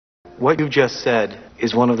What you've just said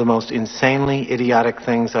is one of the most insanely idiotic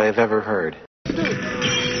things I have ever heard.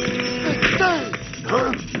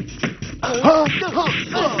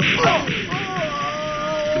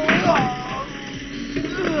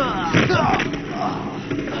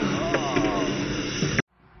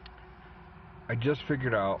 I just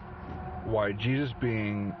figured out why Jesus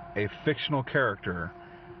being a fictional character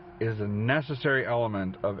is a necessary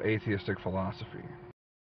element of atheistic philosophy.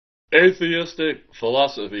 Atheistic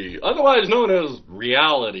philosophy, otherwise known as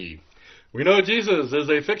reality. We know Jesus is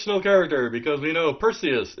a fictional character because we know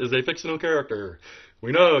Perseus is a fictional character.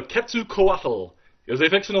 We know Quetzalcoatl is a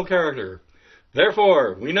fictional character.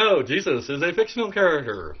 Therefore, we know Jesus is a fictional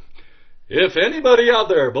character. If anybody out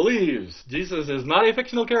there believes Jesus is not a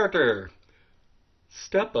fictional character,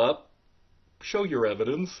 step up, show your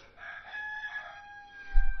evidence,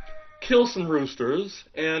 kill some roosters,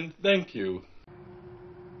 and thank you.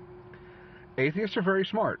 Atheists are very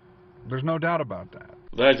smart. There's no doubt about that.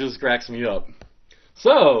 That just cracks me up.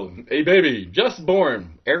 So, a baby just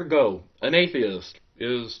born, ergo, an atheist,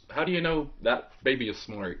 how do you know that baby is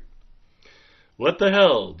smart? What the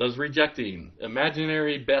hell does rejecting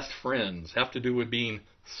imaginary best friends have to do with being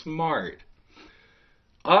smart?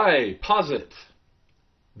 I posit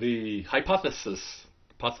the hypothesis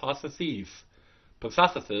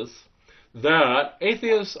that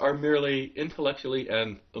atheists are merely intellectually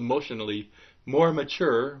and emotionally more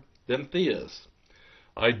mature than theists.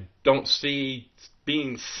 I don't see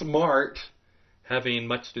being smart having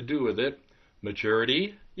much to do with it.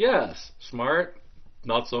 Maturity, yes. Smart,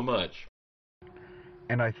 not so much.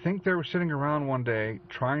 And I think they were sitting around one day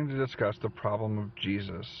trying to discuss the problem of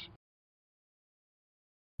Jesus.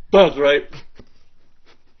 That's right.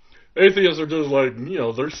 Atheists are just like,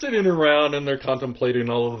 they're sitting around and they're contemplating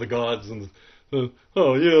all of the gods and,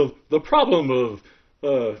 the problem of,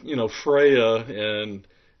 Freya and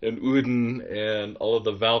Odin and all of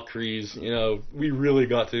the Valkyries, we really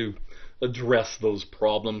got to address those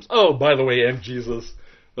problems. Oh, by the way, and Jesus,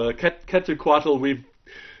 Quetzalcoatl, we've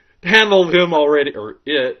handled him already, or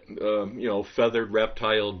it, feathered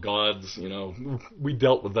reptile gods, we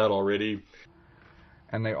dealt with that already.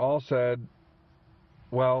 And they all said,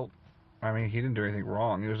 well, he didn't do anything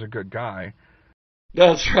wrong. He was a good guy.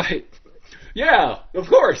 That's right. Yeah, of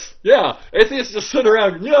course. Yeah, atheists just sit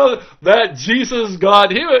around. That Jesus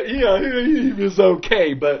God, he was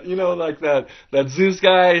okay, but like that Zeus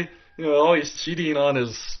guy, always cheating on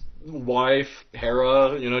his wife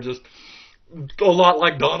Hera. Just a lot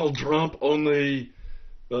like Donald Trump, only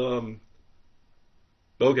a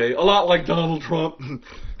lot like Donald Trump.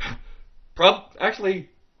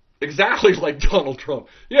 Actually, exactly like Donald Trump.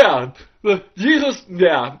 Yeah, Jesus.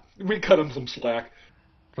 Yeah, we cut him some slack.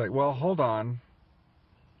 It's like, well, hold on.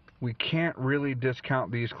 We can't really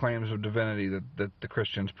discount these claims of divinity that the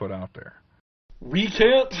Christians put out there. We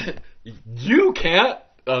can't. You can't.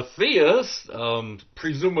 A theist,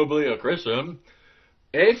 presumably a Christian.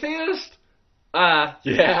 Atheist?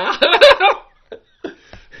 Yeah.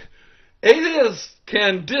 Atheists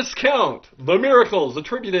can discount the miracles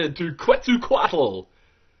attributed to Quetzalcoatl.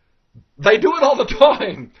 They do it all the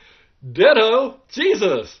time. Ditto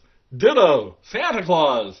Jesus. Ditto Santa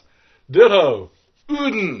Claus. Ditto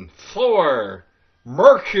Odin, Thor,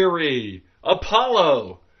 Mercury,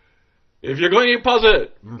 Apollo. If you're going to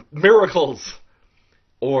posit miracles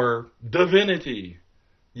or divinity,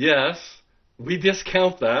 yes, we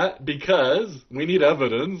discount that because we need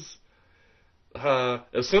evidence.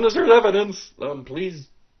 As soon as there's evidence, please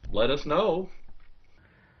let us know.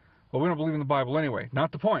 Well, we don't believe in the Bible anyway.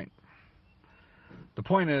 Not the point. The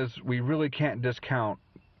point is, we really can't discount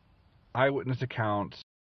eyewitness accounts.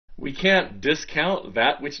 We can't discount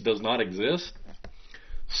that which does not exist.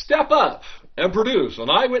 Step up and produce an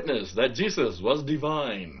eyewitness that Jesus was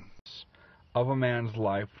divine. Of a man's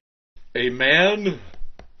life. A man?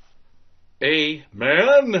 A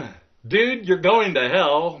man? Dude, you're going to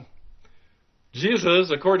hell.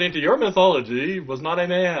 Jesus, according to your mythology, was not a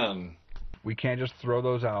man. We can't just throw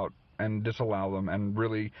those out and disallow them and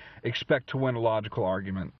really expect to win a logical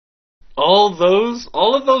argument. All of those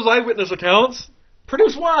eyewitness accounts,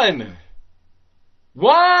 produce one.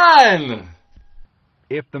 One!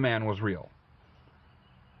 If the man was real.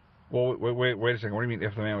 Well, wait a second. What do you mean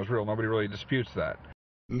if the man was real? Nobody really disputes that.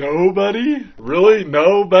 Nobody? Really?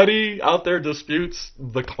 Nobody out there disputes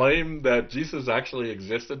the claim that Jesus actually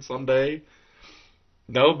existed someday?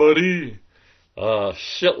 Nobody? A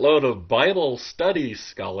shitload of Bible study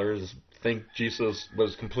scholars think Jesus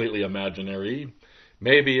was completely imaginary.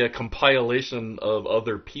 Maybe a compilation of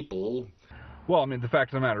other people. Well, the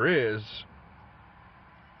fact of the matter is,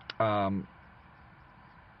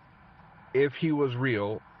 if he was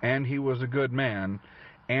real, and he was a good man,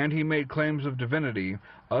 and he made claims of divinity,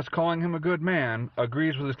 us calling him a good man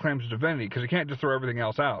agrees with his claims of divinity, because you can't just throw everything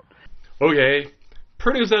else out. Okay,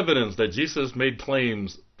 produce evidence that Jesus made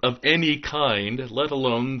claims of any kind, let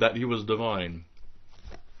alone that he was divine.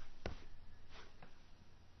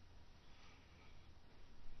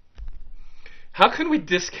 How can we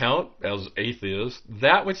discount, as atheists,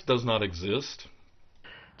 that which does not exist?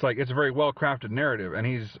 It's like, it's a very well-crafted narrative,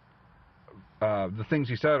 and the things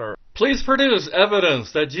he said are... Please produce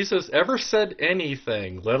evidence that Jesus ever said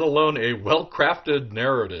anything, let alone a well-crafted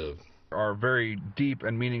narrative. ...are very deep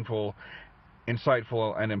and meaningful,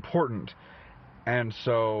 insightful, and important. And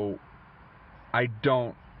so,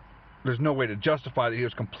 there's no way to justify that he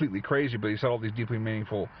was completely crazy, but he said all these deeply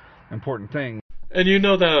meaningful, important things. And you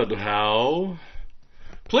know that how?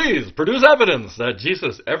 Please produce evidence that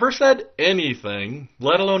Jesus ever said anything,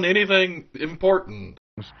 let alone anything important.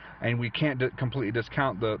 And we can't completely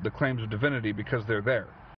discount the claims of divinity because they're there.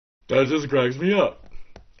 That just cracks me up.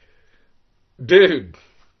 Dude,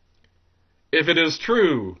 if it is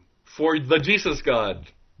true for the Jesus God,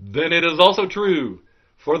 then it is also true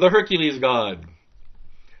for the Hercules God.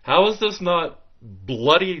 How is this not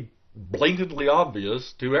bloody, blatantly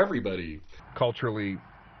obvious to everybody? Culturally,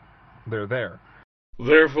 they're there.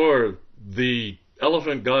 Therefore, the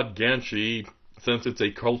elephant god Ganshi, since it's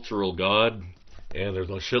a cultural god, and there's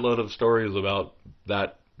a shitload of stories about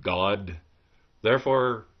that god,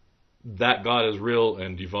 therefore, that god is real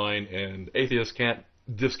and divine, and atheists can't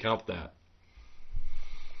discount that.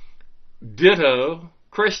 Ditto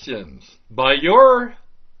Christians. By your...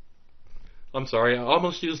 I'm sorry, I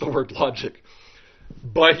almost used the word logic.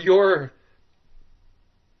 By your...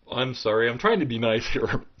 I'm sorry, I'm trying to be nice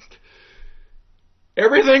here.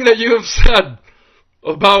 Everything that you have said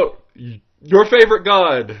about your favorite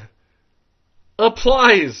god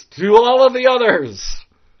applies to all of the others.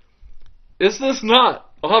 Is this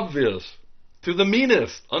not obvious to the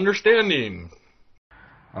meanest understanding?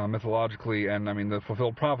 Mythologically, and I mean the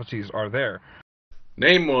fulfilled prophecies are there.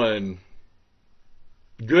 Name one.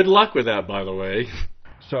 Good luck with that, by the way.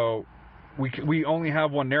 So, we only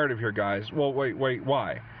have one narrative here, guys. Well, wait,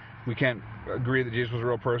 why? We can't agree that Jesus was a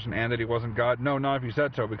real person and that he wasn't God? No, not if you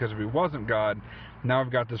said so, because if he wasn't God, now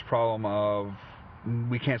we've got this problem of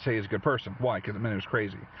we can't say he's a good person. Why? Because the man was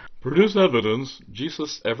crazy. Produce evidence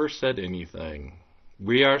Jesus ever said anything.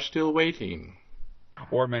 We are still waiting.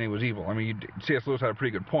 Or many was evil. I mean, C.S. Lewis had a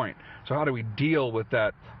pretty good point. So how do we deal with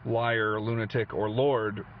that liar, lunatic, or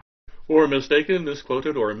lord? Or mistaken,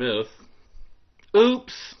 misquoted, or myth.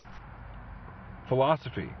 Oops.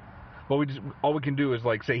 Philosophy. Well, all we can do is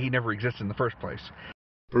say he never existed in the first place.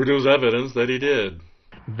 Produce evidence that he did.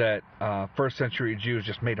 That first century Jews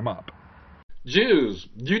just made him up. Jews.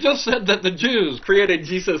 You just said that the Jews created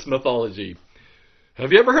Jesus mythology.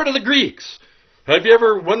 Have you ever heard of the Greeks? Have you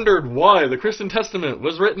ever wondered why the Christian Testament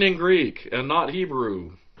was written in Greek and not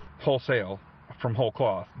Hebrew? Wholesale, from whole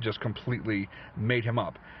cloth, just completely made him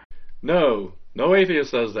up. No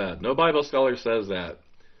atheist says that. No Bible scholar says that.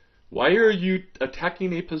 Why are you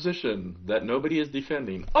attacking a position that nobody is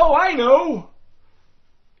defending? Oh, I know!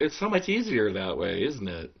 It's so much easier that way, isn't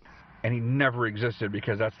it? And he never existed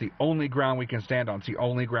because that's the only ground we can stand on. It's the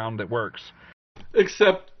only ground that works.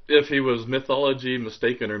 Except if he was mythology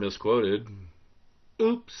mistaken or misquoted.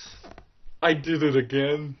 Oops. I did it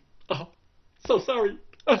again. Oh, so sorry.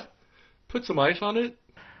 Put some ice on it.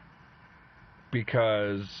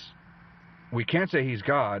 Because we can't say he's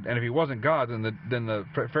God, and if he wasn't God, then the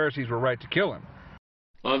Pharisees were right to kill him.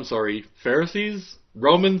 I'm sorry, Pharisees?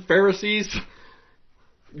 Roman Pharisees?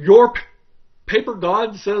 Your paper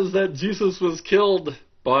god says that Jesus was killed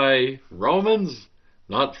by Romans,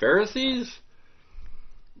 not Pharisees?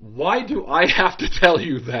 Why do I have to tell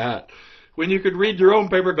you that when you could read your own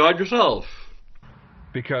paper god yourself?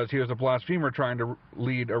 Because he was a blasphemer trying to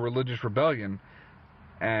lead a religious rebellion,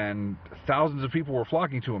 and thousands of people were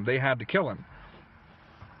flocking to him. They had to kill him.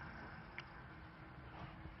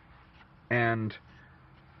 And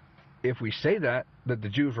if we say that the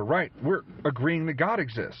Jews were right, we're agreeing that God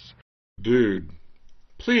exists. Dude,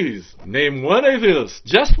 please name one atheist,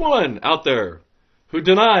 just one out there, who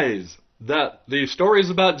denies that the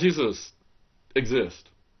stories about Jesus exist.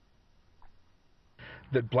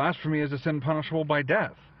 That blasphemy is a sin punishable by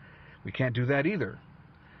death. We can't do that either.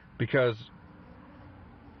 Because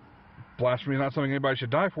blasphemy is not something anybody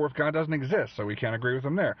should die for if God doesn't exist, so we can't agree with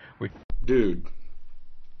them there. Dude,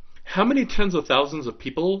 how many tens of thousands of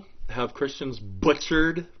people have Christians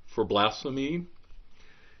butchered for blasphemy?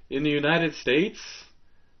 In the United States,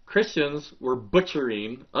 Christians were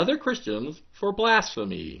butchering other Christians for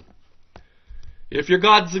blasphemy. If your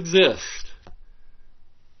gods exist,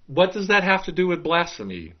 what does that have to do with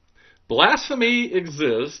blasphemy? Blasphemy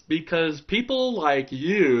exists because people like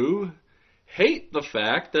you hate the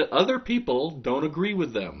fact that other people don't agree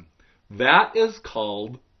with them. That is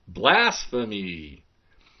called blasphemy.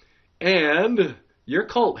 And your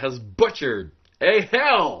cult has butchered a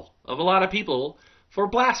hell of a lot of people for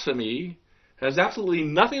blasphemy. Has absolutely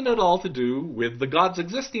nothing at all to do with the gods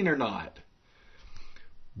existing or not.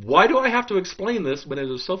 Why do I have to explain this when it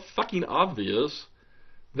is so fucking obvious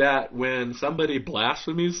that when somebody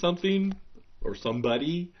blasphemies something, or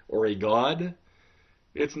somebody, or a god,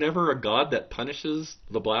 it's never a god that punishes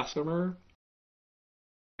the blasphemer?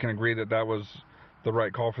 Can agree that that was the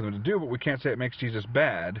right call for them to do, but we can't say it makes Jesus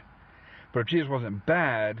bad. But if Jesus wasn't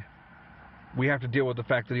bad, we have to deal with the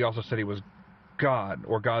fact that he also said he was God,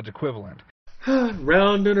 or God's equivalent.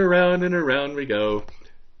 Round and around we go.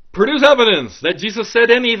 Produce evidence that Jesus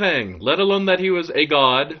said anything, let alone that he was a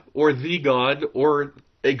god, or the god, or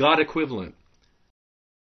a god equivalent.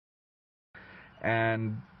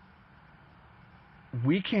 And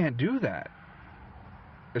we can't do that,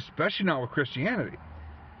 especially not with Christianity.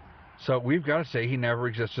 So we've got to say he never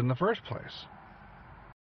existed in the first place.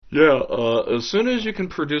 Yeah, as soon as you can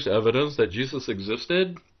produce evidence that Jesus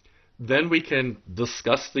existed, then we can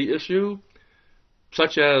discuss the issue,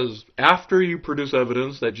 such as after you produce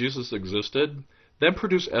evidence that Jesus existed, then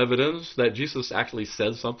produce evidence that Jesus actually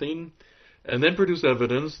said something, and then produce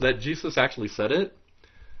evidence that Jesus actually said it.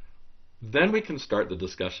 Then we can start the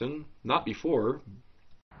discussion, not before.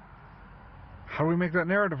 How do we make that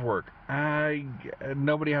narrative work?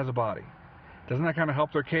 Nobody has a body. Doesn't that kind of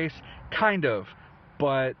help their case? Kind of.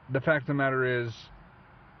 But the fact of the matter is,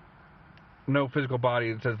 no physical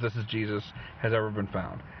body that says this is Jesus has ever been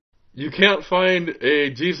found. You can't find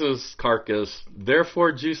a Jesus carcass,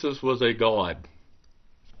 therefore Jesus was a god.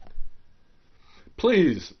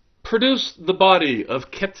 Please, produce the body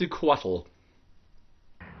of Quetzalcoatl.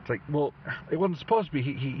 It's like, well, it wasn't supposed to be.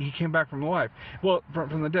 He came back from the life. Well,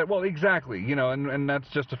 from the dead. Well, exactly. You know, and that's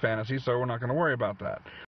just a fantasy, so we're not going to worry about that.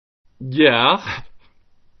 Yeah.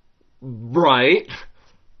 Right.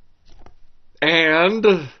 And...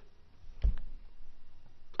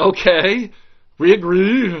 okay, we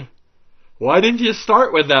agree. Why didn't you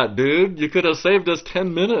start with that, dude? You could have saved us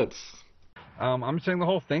 10 minutes. I'm saying the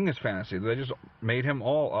whole thing is fantasy. They just made him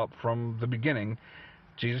all up from the beginning.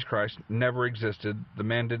 Jesus Christ never existed. The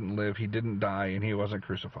man didn't live. He didn't die, and he wasn't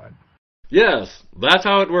crucified. Yes, that's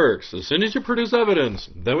how it works. As soon as you produce evidence,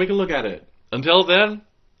 then we can look at it. Until then,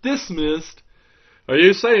 dismissed. Are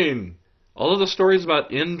you saying all of the stories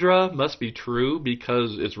about Indra must be true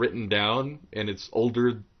because it's written down and it's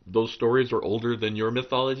older? Those stories are older than your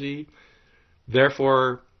mythology.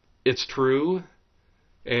 Therefore, it's true,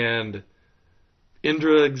 and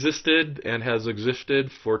Indra existed and has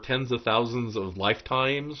existed for tens of thousands of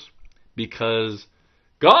lifetimes because,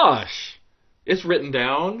 gosh, it's written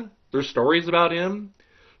down. There's stories about him.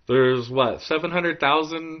 There's,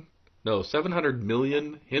 700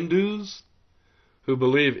 million Hindus who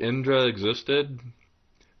believe Indra existed.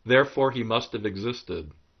 Therefore, he must have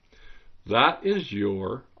existed. That is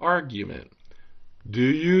your argument. Do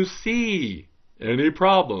you see any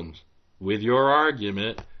problems with your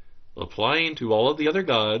argument applying to all of the other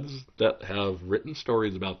gods that have written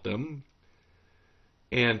stories about them,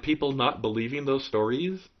 and people not believing those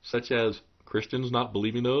stories, such as Christians not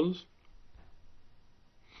believing those?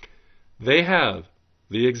 They have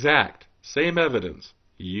the exact same evidence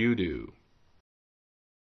you do.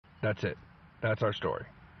 That's it. That's our story.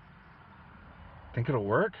 Think it'll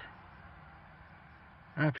work?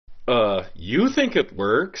 You think it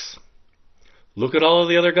works. Look at all of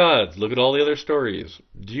the other gods. Look at all the other stories.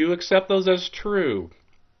 Do you accept those as true?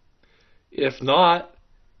 If not,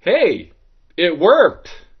 hey, it worked.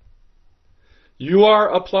 You are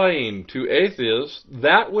applying to atheists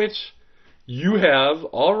that which you have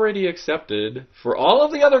already accepted for all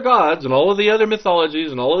of the other gods and all of the other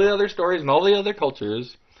mythologies and all of the other stories and all the other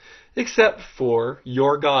cultures, except for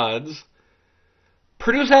your gods.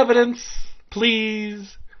 Produce evidence,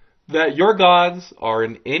 please, that your gods are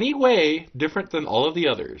in any way different than all of the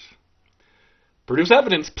others. Produce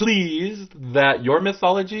evidence, please, that your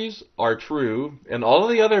mythologies are true and all of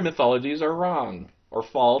the other mythologies are wrong, or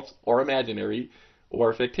false, or imaginary,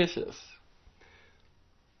 or fictitious.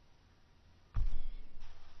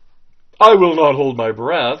 I will not hold my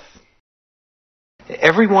breath.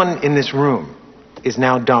 Everyone in this room is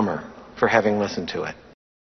now dumber for having listened to it.